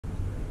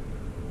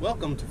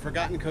Welcome to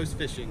Forgotten Coast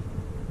Fishing.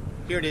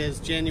 Here it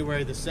is,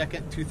 January the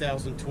 2nd,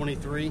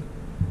 2023.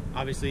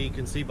 Obviously you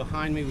can see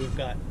behind me we've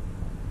got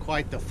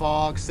quite the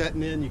fog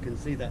setting in. You can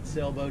see that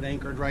sailboat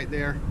anchored right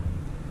there.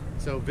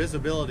 So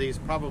visibility is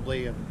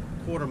probably a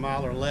quarter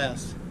mile or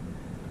less.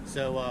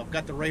 So I've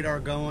got the radar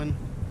going.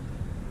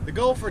 The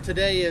goal for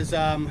today is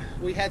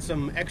we had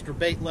some extra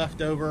bait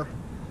left over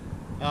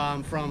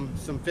from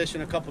some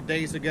fishing a couple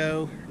days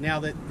ago. Now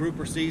that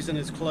grouper season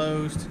is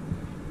closed,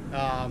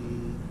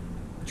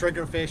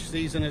 triggerfish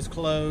season is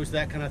closed,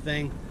 that kind of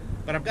thing.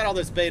 But I've got all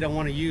this bait I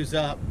want to use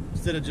up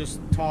instead of just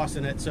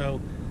tossing it.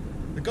 So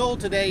the goal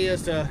today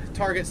is to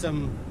target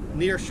some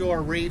near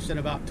shore reefs in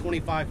about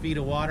 25 feet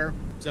of water.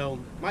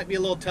 So might be a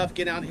little tough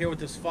getting out here with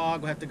this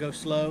fog. We'll have to go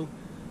slow,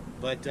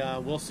 but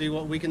we'll see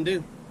what we can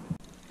do.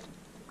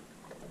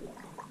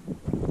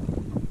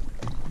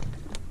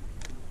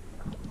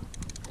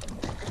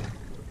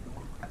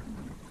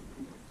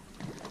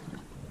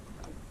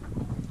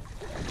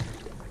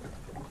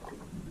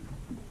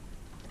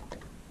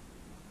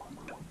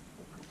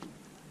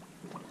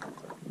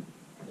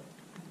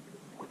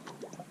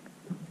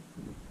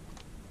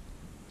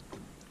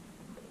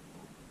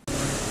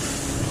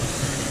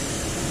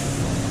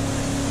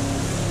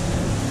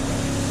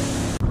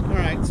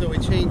 So we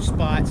changed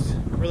spots,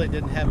 really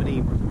didn't have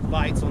any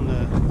bites on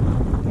the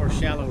more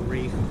shallow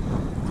reef.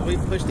 So we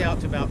pushed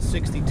out to about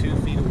 62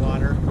 feet of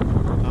water.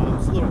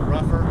 It's a little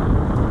rougher,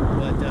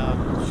 but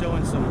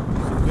showing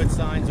some good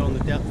signs on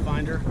the depth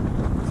finder.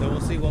 So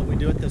we'll see what we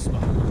do at this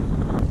spot.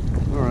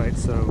 All right,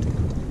 so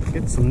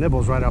get some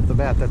nibbles right off the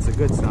bat. That's a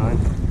good sign.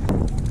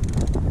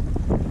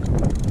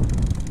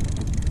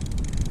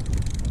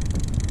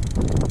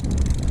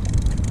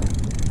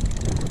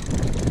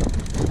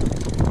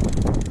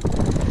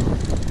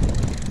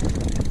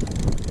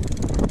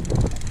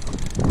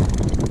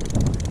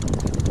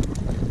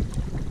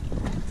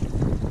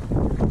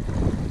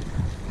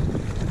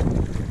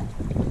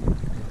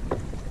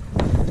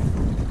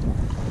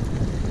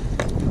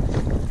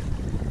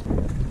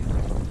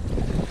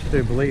 I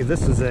do believe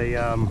this is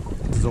a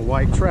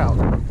white trout.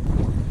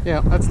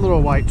 Yeah, that's a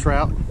little white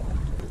trout.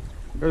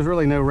 There's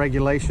really no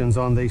regulations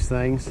on these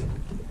things,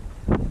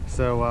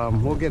 so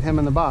we'll get him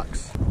in the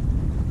box.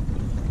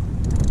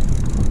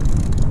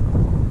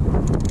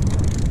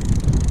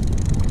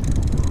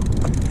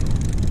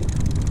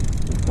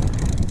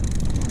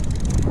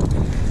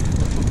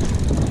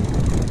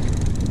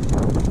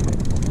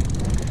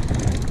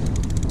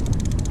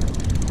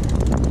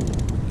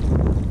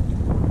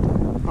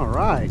 All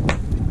right.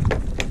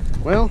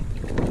 Well,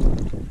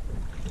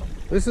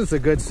 this is a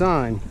good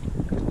sign.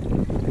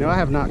 You know, I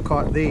have not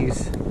caught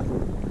these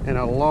in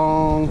a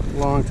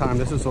long time.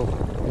 This is a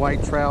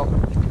white trout.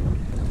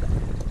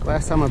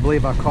 Last time I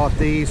believe I caught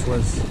these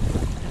was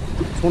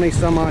 20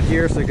 some odd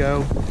years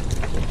ago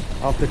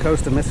off the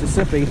coast of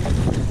Mississippi.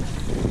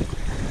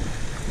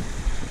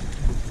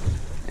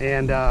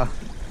 And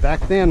back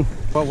then,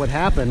 what would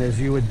happen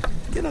is you would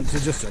get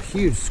into just a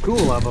huge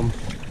school of them.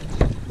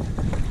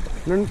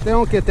 They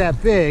don't get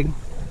that big,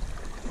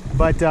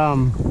 but you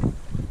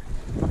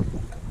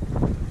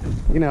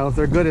know,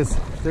 they're good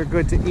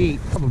to eat.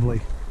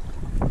 Probably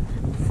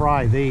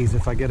fry these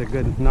if I get a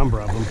good number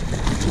of them.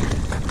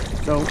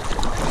 So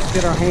let's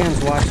get our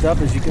hands washed up.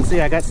 As you can see,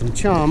 I got some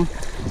chum.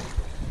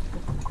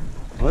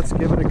 Let's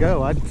give it a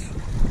go. I'd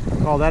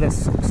call that a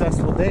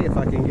successful day if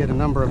I can get a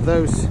number of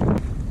those.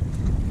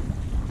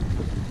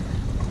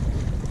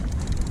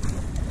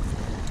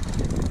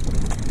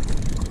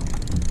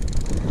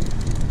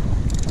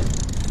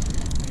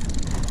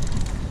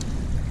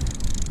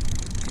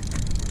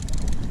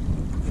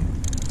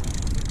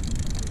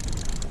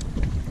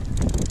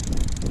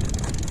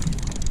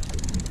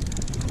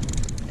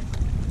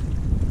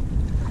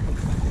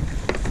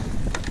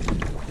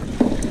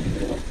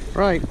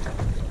 Right.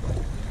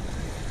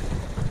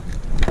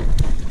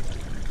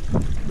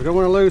 We don't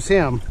want to lose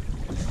him.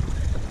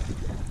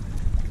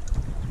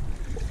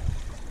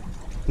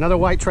 Another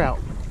white trout.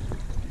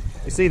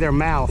 You see their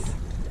mouth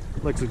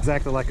looks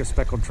exactly like a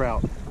speckled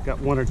trout. Got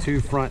one or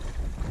two front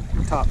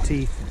top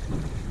teeth.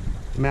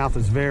 The mouth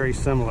is very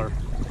similar. In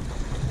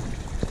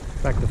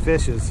fact, the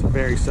fish is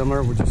very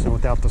similar, we're just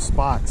without the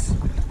spots.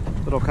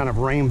 Little kind of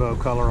rainbow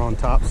color on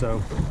top.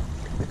 So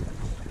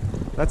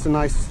that's a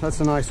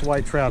nice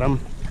white trout.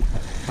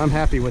 I'm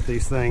happy with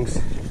these things.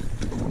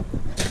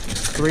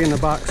 3 in the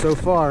box so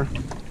far.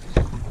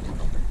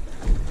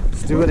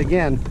 Let's do it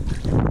again.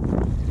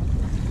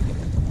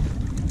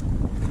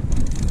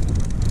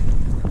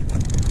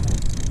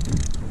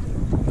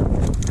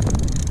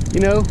 You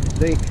know,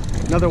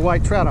 another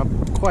white trout,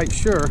 I'm quite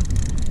sure,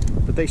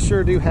 but they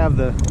sure do have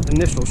the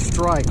initial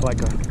strike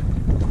like a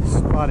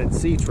spotted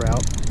sea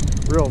trout.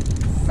 Real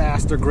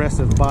fast,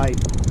 aggressive bite,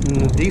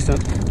 and a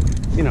decent,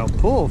 you know,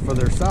 pull for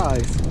their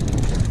size.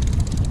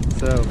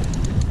 So,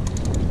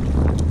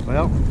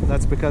 well,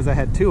 that's because I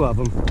had 2 of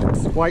them.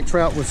 This white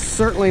trout was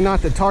certainly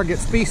not the target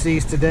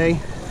species today,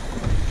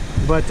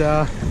 but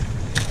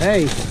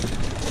hey,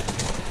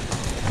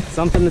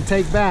 something to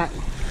take back.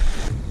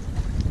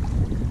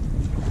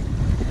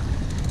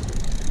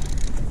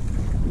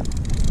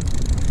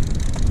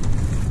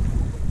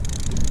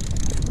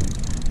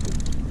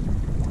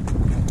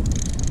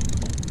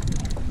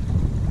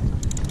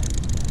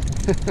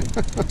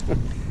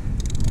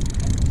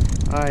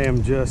 I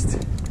am just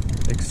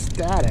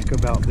ecstatic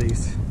about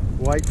these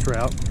white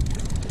trout.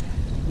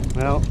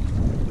 Well,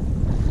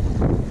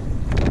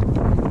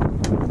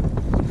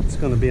 it's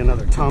going to be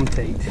another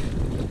tomtate.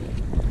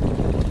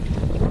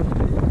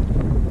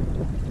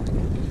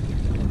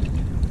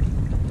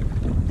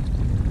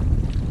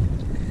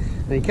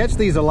 Now you catch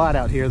these a lot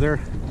out here.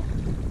 They're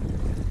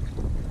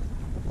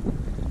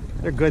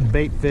good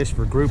bait fish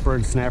for grouper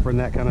and snapper and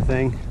that kind of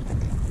thing.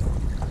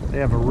 They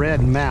have a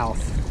red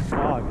mouth.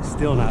 Fog is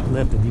still not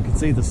lifted. You can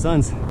see the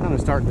sun's kind of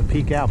starting to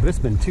peek out, but it's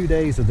been 2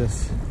 days of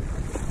this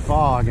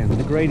fog, and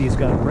the Grady's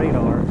got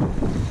radar. Or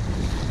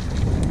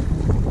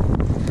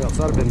else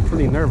I'd have been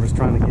pretty nervous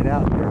trying to get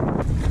out here.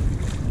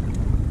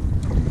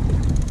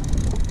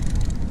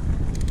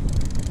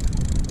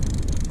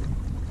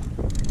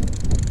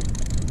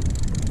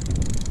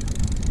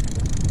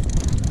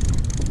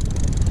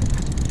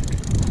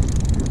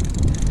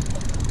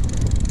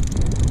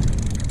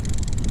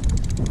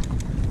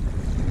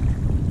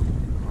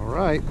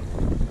 Right,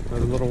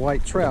 another little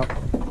white trout.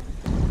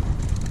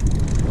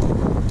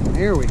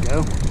 Here we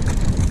go.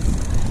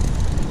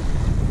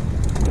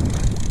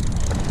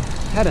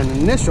 Had an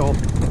initial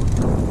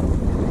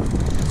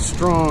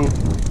strong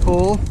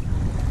pull,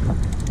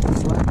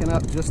 slacking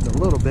up just a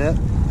little bit.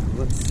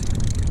 Let's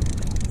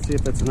see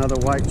if it's another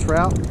white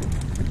trout.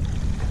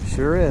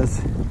 Sure is.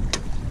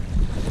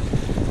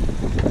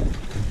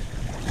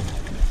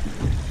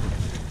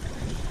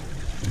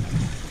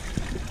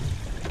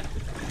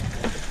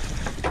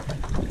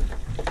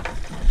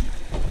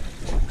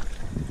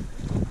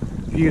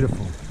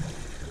 Beautiful.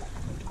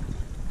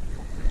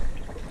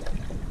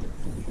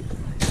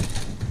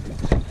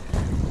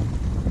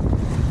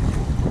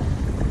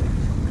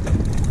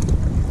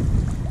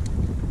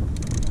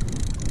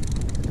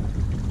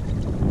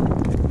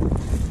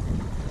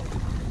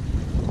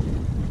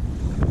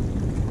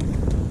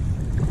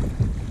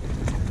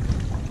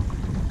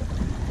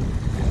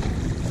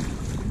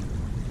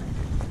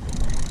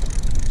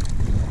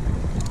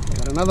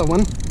 Got another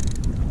one.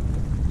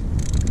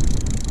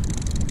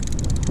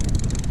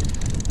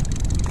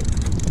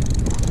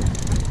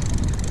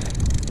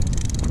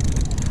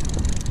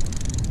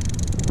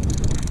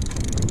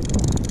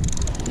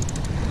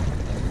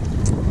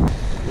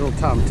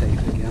 Tomtate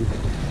again.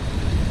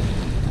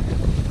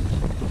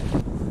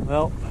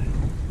 Well,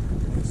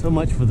 so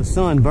much for the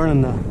sun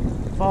burning the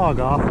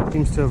fog off. It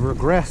seems to have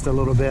regressed a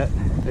little bit.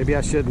 Maybe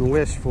I shouldn't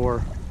wish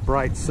for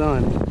bright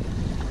sun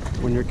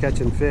when you're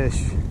catching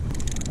fish.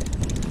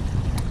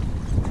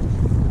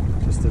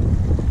 Just a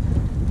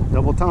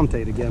double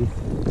tomtate again.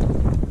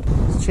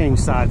 Let's change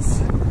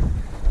sides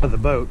of the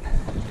boat.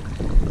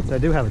 So I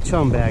do have a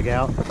chum bag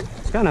out.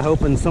 I was kind of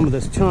hoping some of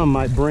this chum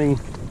might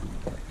bring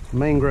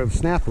mangrove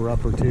snapper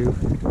up or two.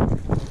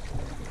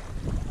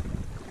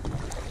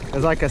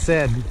 As like I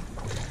said,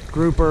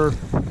 grouper,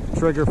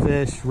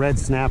 triggerfish, red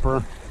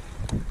snapper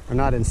are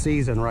not in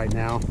season right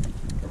now,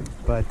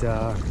 but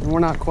we're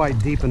not quite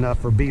deep enough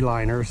for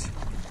beeliners,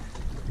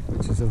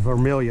 which is a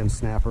vermilion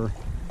snapper.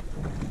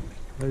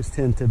 Those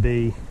tend to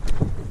be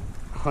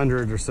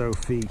 100 or so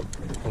feet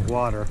of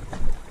water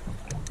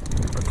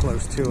or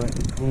close to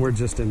it, and we're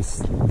just in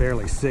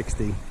barely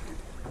 60.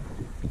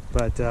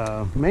 But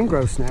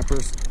mangrove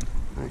snappers,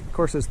 of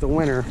course it's the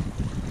winter,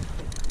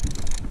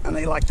 and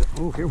they like to,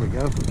 oh, here we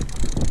go.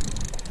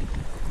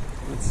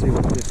 Let's see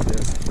what this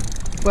is.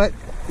 But,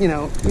 you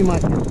know, you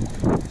might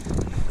get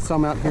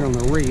some out here on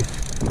the reef.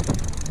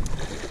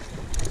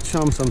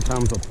 Chum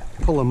sometimes will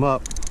pull them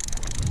up.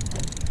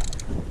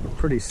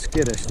 Pretty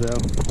skittish though.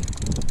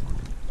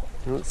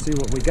 Now let's see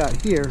what we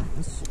got here.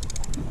 It's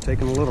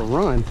taking a little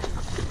run.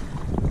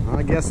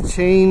 I guess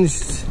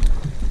changed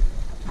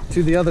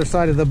to the other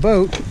side of the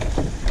boat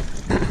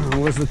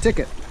was the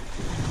ticket.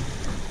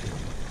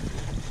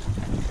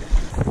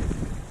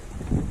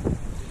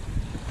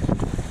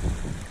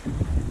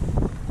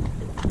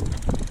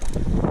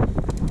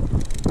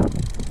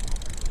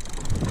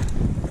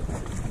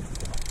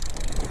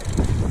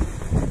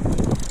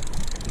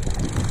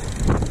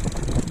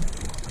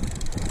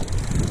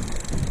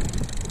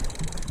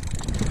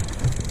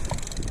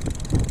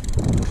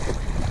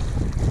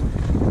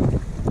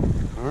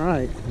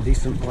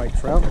 Decent white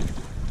trout. I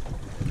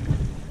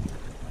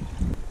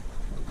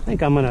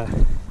think I'm gonna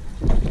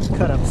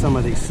cut up some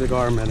of these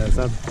cigar minnows.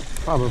 I'm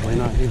probably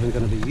not even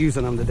gonna be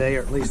using them today,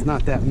 or at least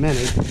not that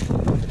many.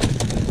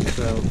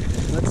 So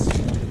let's,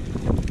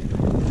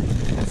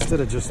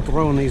 instead of just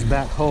throwing these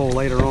back whole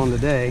later on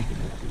today, I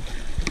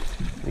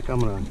think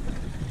I'm gonna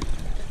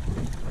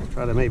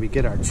try to maybe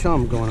get our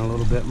chum going a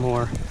little bit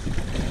more.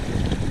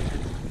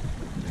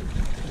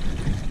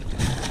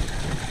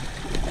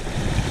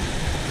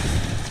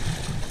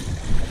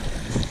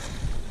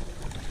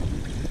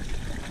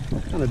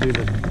 I'm gonna do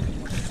the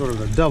sort of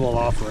the double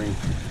offering.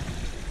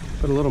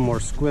 Put a little more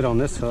squid on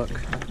this hook,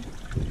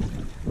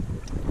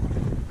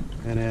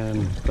 and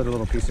then put a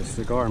little piece of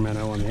cigar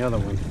minnow on the other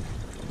one.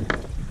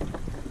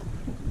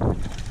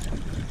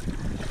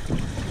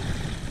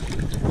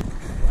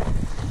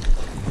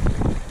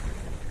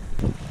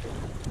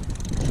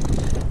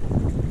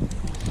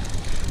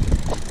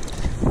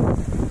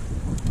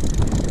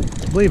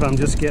 believe I'm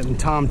just getting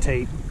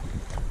tomtate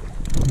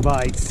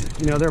bites.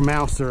 You know, their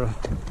mouths are a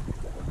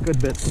good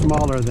bit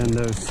smaller than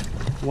those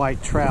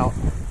white trout,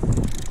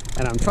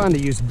 and I'm trying to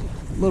use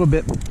a little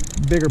bit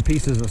bigger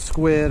pieces of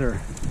squid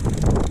or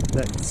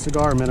that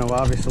cigar minnow,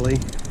 obviously,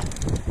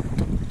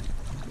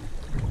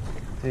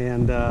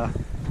 and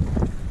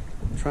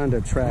trying to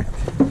attract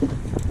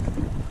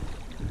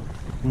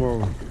more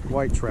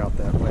white trout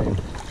that way.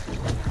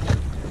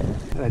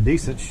 Had a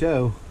decent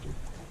show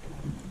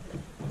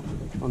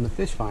on the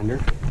fish finder.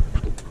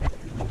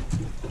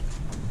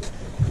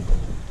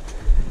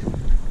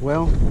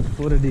 Well,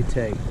 what did he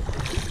take?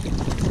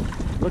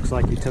 Looks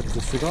like he took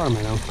the cigar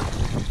minnow.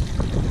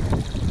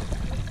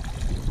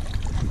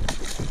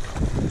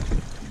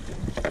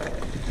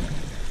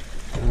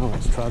 Well,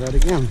 let's try that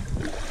again.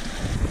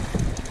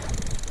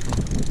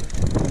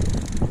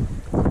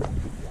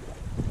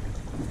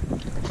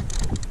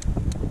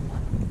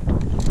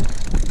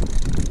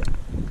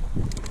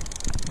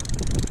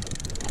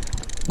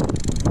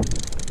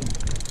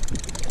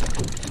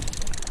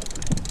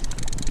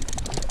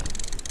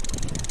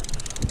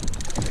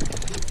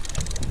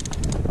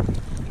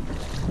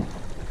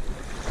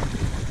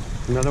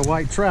 Another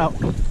white trout.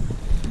 I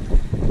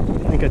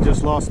think I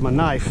just lost my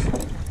knife.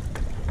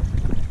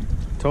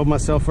 Told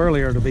myself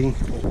earlier to be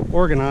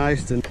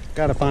organized and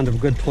gotta find a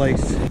good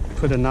place to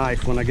put a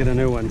knife when I get a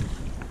new one.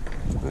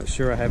 Not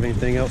sure I have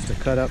anything else to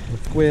cut up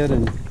with squid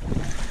and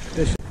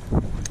fish.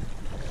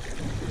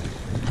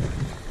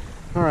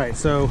 Alright,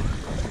 so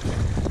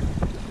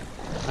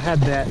I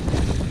had that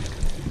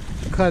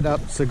cut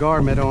up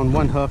cigar minnow on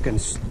one hook and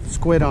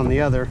squid on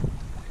the other.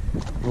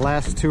 The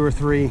last 2 or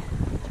 3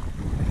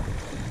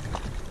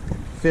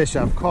 fish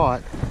I've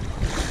caught,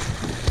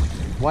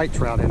 white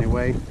trout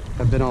anyway,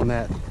 have been on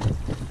that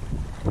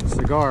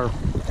cigar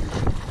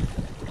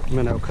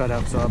minnow cut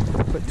up, so I'll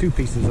put 2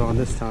 pieces on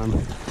this time.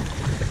 Let's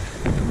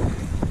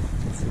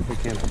see if we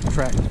can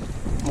attract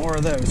more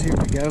of those. Here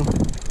we go.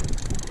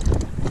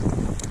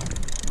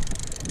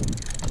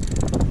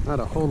 Not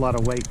a whole lot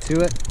of weight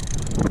to it.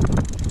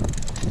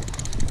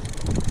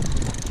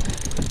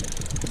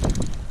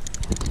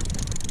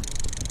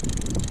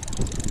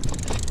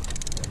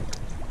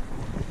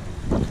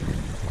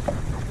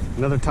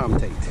 Another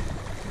tomtate.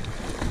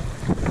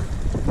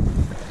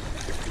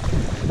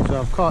 So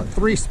I've caught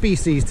 3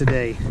 species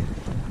today.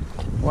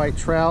 White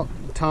trout,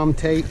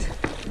 tomtate,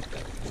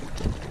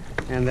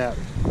 and that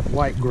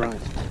white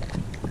grunt.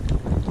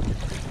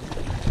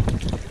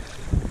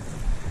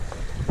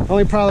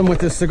 Only problem with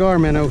this cigar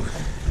minnow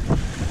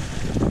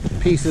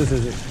pieces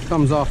is it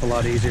comes off a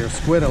lot easier.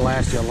 Squid will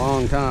last you a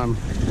long time.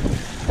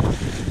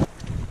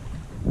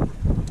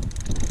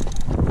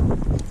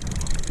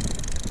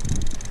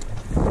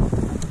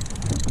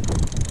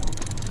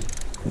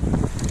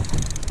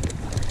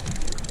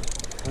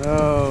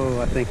 Oh,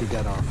 I think he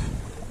got off.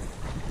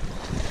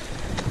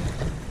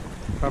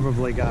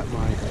 Probably got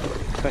my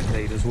cut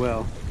bait as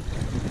well.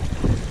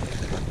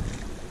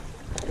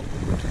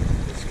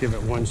 Let's give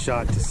it one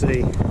shot to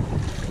see.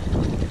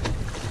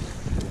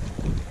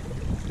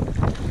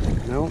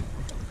 No.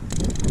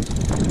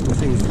 It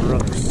seems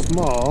rather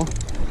small.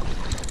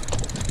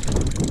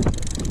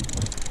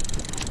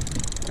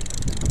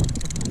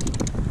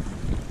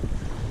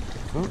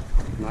 Oh,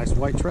 nice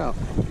white trout.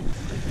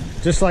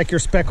 Just like your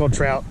speckled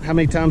trout. How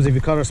many times have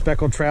you caught a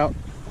speckled trout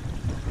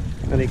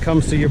and he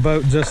comes to your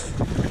boat just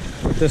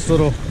with this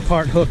little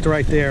part hooked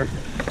right there?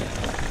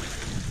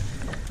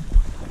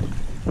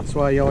 That's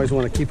why you always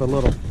want to keep a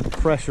little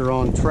pressure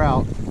on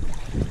trout,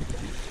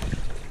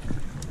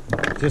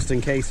 just in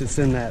case it's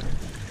in that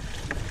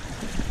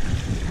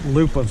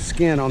loop of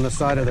skin on the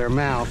side of their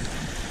mouth.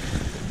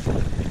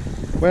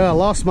 Well, I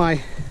lost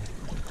my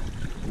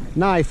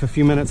knife a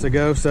few minutes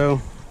ago, so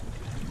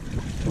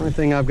the only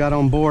thing I've got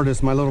on board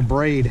is my little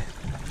braid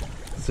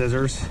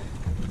scissors.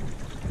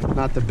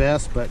 Not the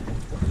best, but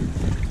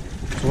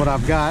it's what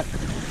I've got.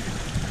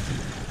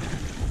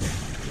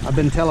 I've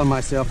been telling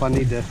myself I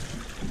need to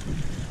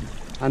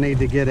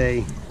get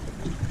a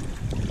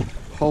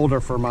holder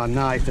for my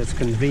knife that's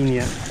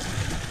convenient,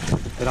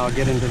 that I'll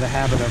get into the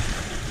habit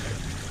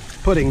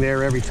of putting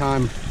there every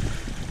time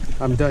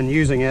I'm done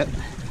using it.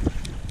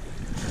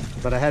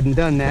 But I hadn't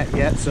done that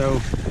yet,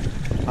 so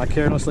I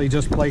carelessly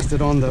just placed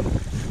it on the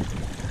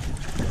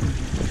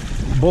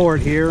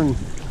board here and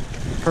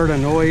heard a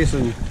noise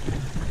and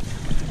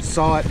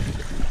saw it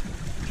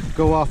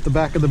go off the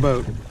back of the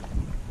boat.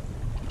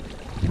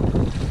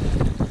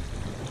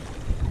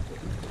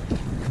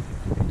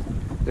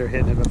 They're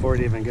hitting it before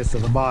it even gets to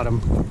the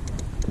bottom.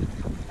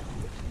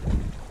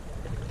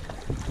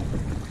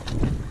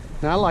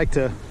 Now I like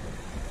to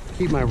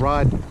keep my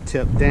rod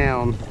tip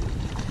down,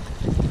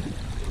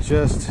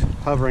 just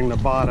hovering the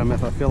bottom.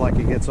 If I feel like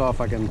it gets off,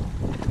 I can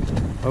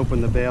open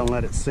the bail and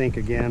let it sink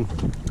again.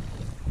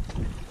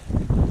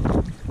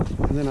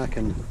 And then I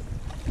can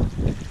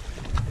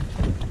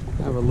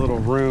have a little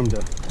room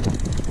to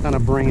kind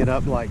of bring it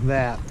up like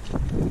that.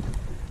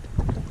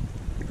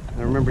 And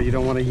remember, you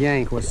don't want to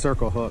yank with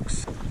circle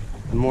hooks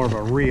and more of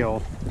a reel.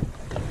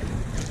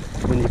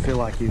 When you feel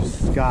like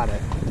you've got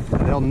it.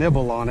 They'll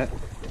nibble on it,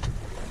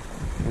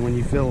 and when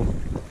you feel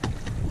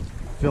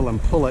him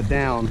pull it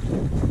down,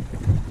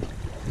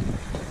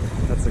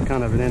 that's a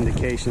kind of an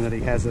indication that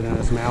he has it in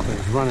his mouth and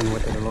he's running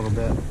with it a little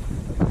bit.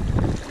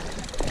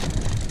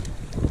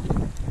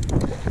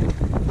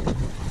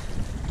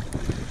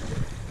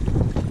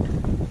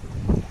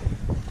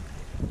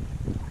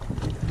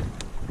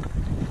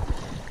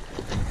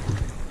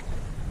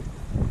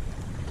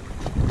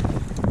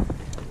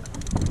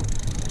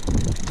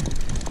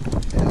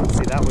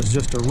 That was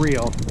just a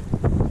reel.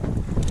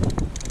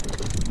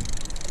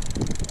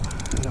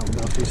 I don't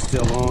know if he's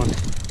still on.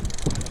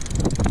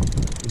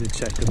 Need to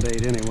check the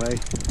bait anyway.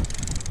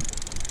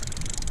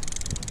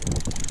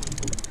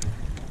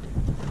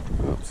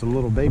 Oh, some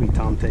little baby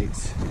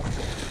tomtates.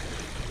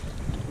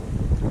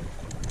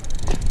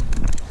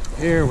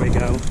 Here we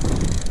go.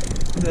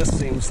 This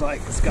seems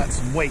like it's got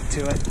some weight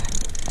to it.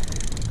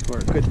 Or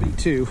it could be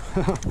too.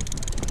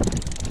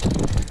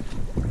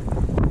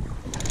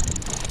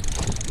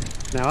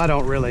 Now, I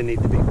don't really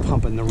need to be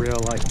pumping the reel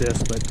like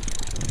this, but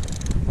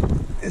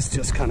it's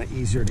just kind of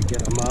easier to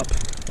get them up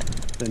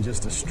than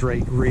just a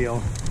straight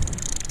reel.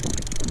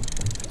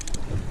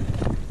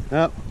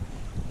 Oh,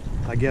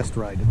 I guessed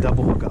right, a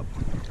double hookup.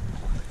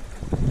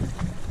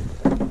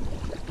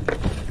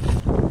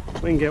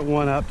 We can get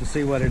one up to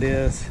see what it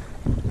is.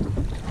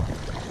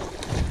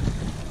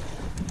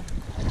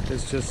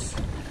 It's just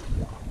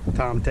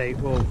tomtate.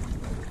 We'll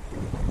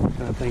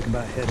kind of think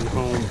about heading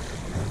home.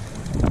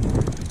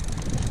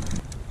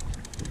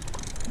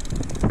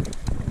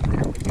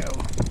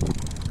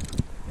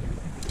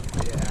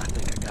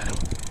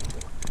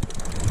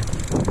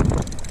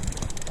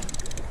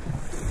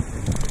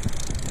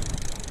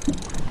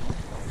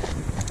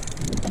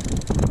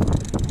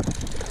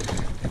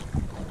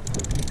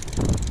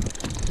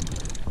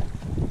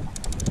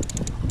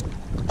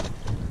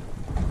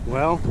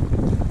 Well,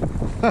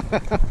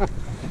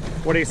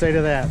 what do you say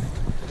to that?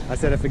 I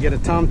said if we get a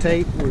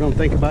tomtate, we're going to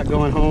think about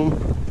going home.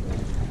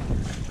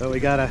 But we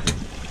got a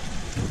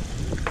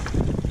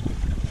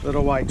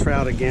little white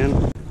trout again.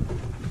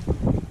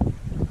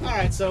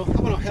 Alright, so I'm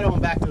going to head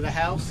on back to the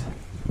house.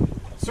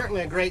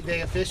 Certainly a great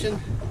day of fishing.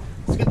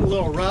 It's getting a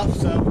little rough,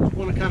 so I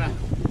want to kind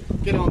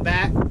of get on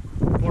back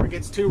before it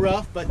gets too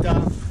rough. But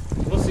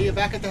we'll see you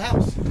back at the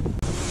house.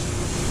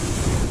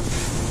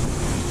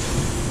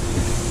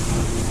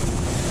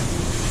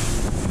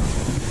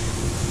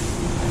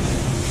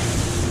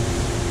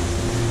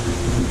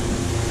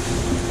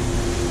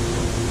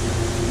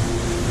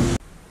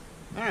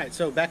 Alright,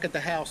 so back at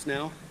the house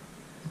now.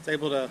 It's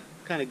able to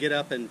kind of get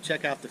up and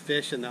check out the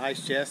fish in the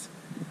ice chest.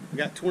 We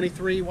got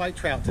 23 white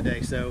trout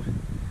today, so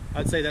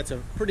I'd say that's a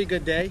pretty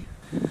good day.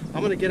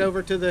 I'm going to get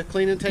over to the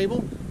cleaning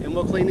table and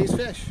we'll clean these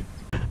fish.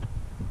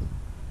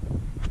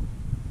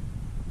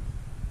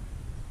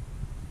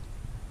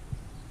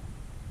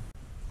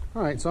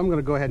 Alright, so I'm going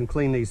to go ahead and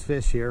clean these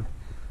fish here.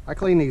 I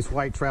clean these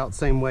white trout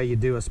same way you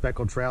do a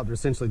speckled trout. They're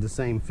essentially the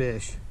same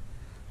fish.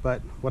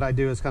 But what I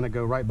do is kind of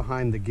go right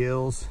behind the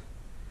gills,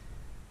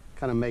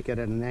 kind of make it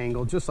at an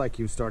angle, just like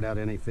you start out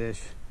any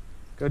fish.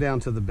 Go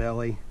down to the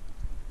belly,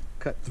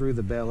 cut through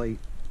the belly,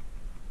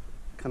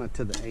 kind of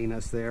to the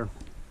anus there.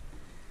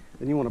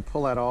 Then you want to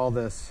pull out all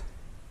this,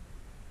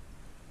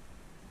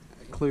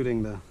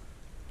 including the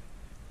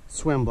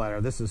swim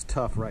bladder. This is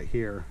tough right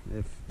here.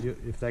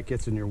 If that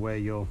gets in your way,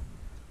 you'll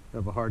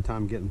have a hard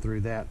time getting through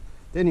that.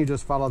 Then you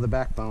just follow the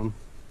backbone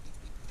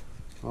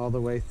all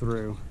the way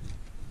through.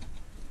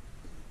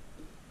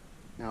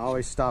 Now I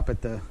always stop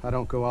at the, I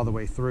don't go all the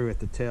way through at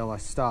the tail, I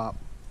stop.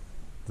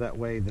 That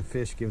way the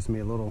fish gives me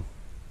a little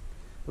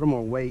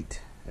more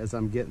weight as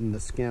I'm getting the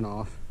skin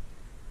off.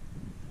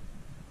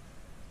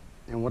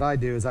 And what I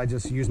do is I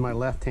just use my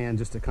left hand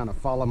just to kind of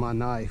follow my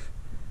knife,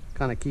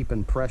 kind of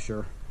keeping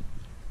pressure.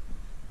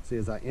 See,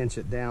 as I inch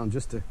it down,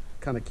 just to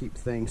kind of keep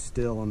things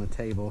still on the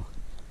table.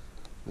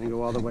 And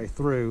go all the way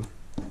through.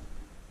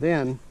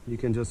 Then you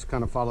can just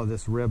kind of follow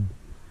this rib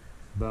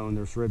bone,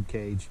 there's rib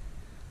cage.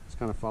 Just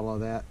kind of follow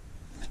that.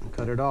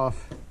 Cut it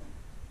off,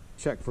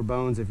 check for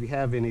bones. If you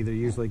have any, they're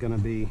usually going to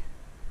be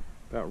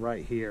about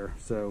right here,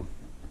 so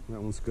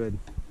that one's good.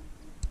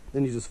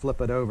 Then you just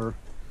flip it over,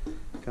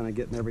 kind of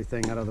getting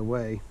everything out of the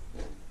way,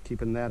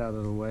 keeping that out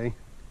of the way.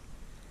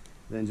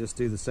 Then just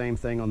do the same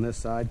thing on this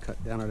side,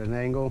 cut down at an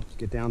angle,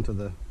 get down to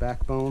the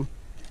backbone,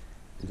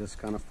 and just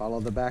kind of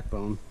follow the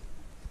backbone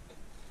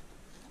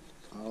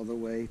all the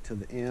way to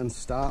the end,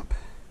 stop,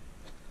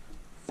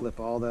 flip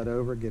all that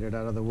over, get it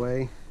out of the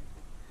way.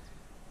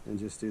 And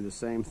just do the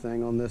same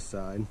thing on this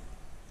side.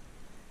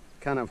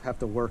 Kind of have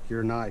to work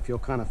your knife. You'll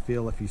kind of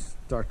feel if you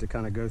start to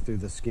kind of go through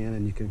the skin,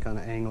 and you can kind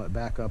of angle it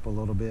back up a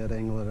little bit,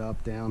 angle it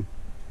up, down,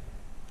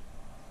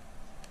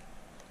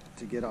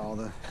 to get all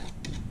the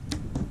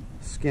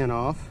skin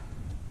off.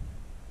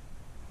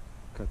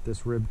 Cut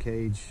this rib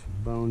cage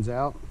bones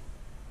out.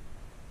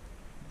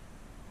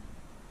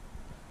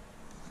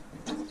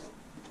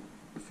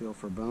 Feel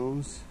for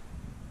bones.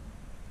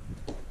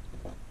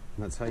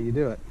 That's how you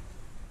do it.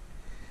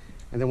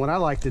 And then what I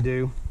like to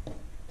do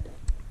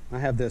I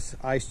have this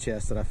ice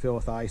chest that I fill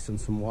with ice and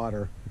some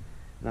water,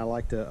 and I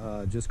like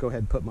to just go ahead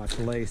and put my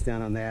fillets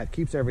down on that.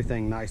 Keeps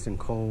everything nice and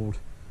cold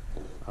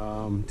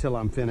till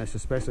I'm finished,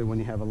 especially when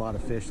you have a lot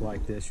of fish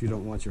like this. You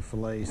don't want your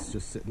fillets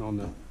just sitting on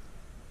the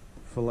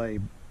fillet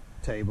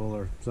table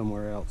or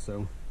somewhere else.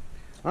 So,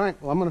 all right,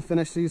 well, I'm gonna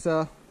finish these,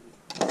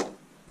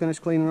 finish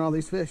cleaning all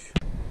these fish.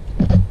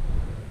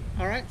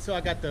 All right, so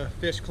I got the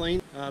fish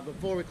clean.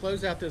 Before we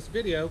close out this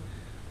video,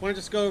 I want to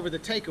just go over the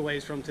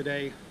takeaways from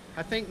today.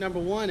 I think number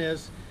one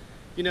is,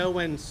 you know,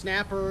 when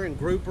snapper and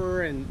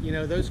grouper and, you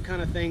know, those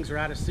kind of things are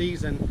out of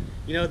season,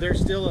 you know, there's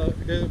still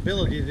the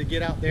ability to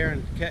get out there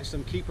and catch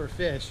some keeper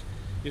fish,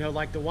 you know,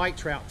 like the white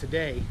trout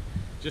today.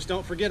 Just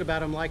don't forget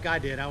about them like I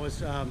did. I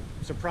was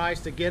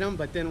surprised to get them,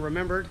 but then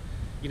remembered,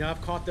 you know,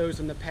 I've caught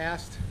those in the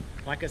past.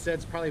 Like I said,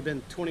 it's probably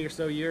been 20 or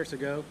so years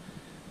ago.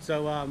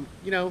 So,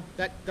 you know,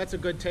 that's a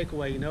good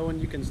takeaway, you know,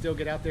 and you can still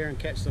get out there and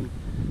catch some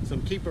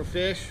keeper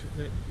fish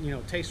that, you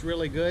know, taste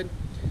really good.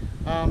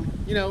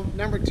 You know,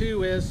 number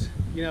two is,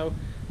 you know,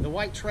 the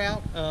white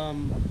trout,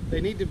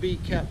 they need to be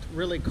kept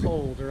really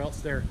cold or else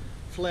their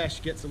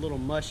flesh gets a little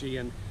mushy.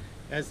 And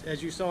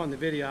as you saw in the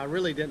video, I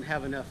really didn't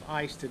have enough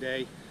ice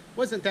today.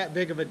 Wasn't that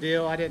big of a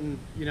deal. I didn't,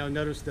 you know,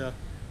 notice the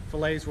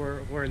fillets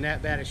were in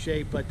that bad a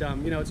shape, but,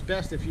 you know, it's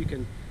best if you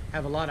can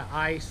have a lot of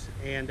ice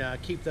and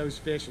keep those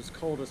fish as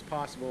cold as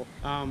possible.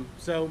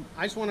 So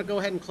I just want to go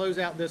ahead and close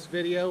out this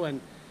video and,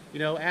 you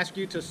know, ask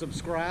you to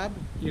subscribe,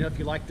 you know, if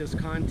you like this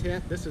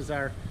content. This is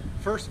our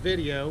first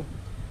video,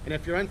 and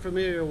if you're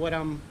unfamiliar what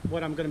I'm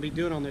going to be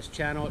doing on this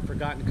channel at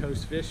Forgotten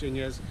Coast Fishing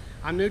is,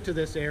 I'm new to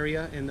this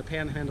area in the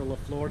Panhandle of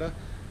Florida.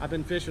 I've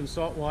been fishing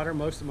saltwater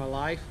most of my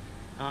life.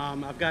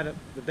 I've got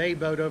the bay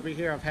boat over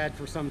here I've had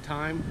for some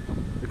time.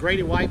 The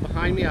Grady White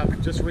behind me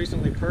I've just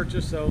recently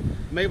purchased, so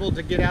I'm able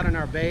to get out in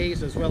our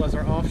bays as well as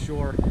our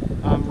offshore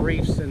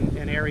reefs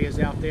and areas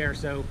out there.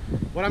 So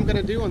what I'm going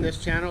to do on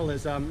this channel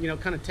is, you know,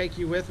 kind of take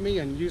you with me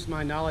and use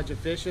my knowledge of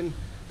fishing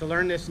to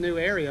learn this new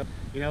area.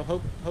 You know,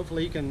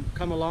 hopefully you can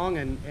come along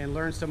and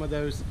learn some of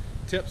those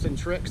tips and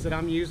tricks that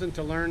I'm using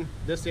to learn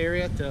this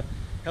area to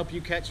help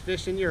you catch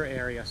fish in your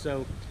area.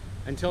 So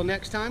until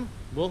next time,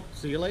 we'll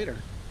see you later.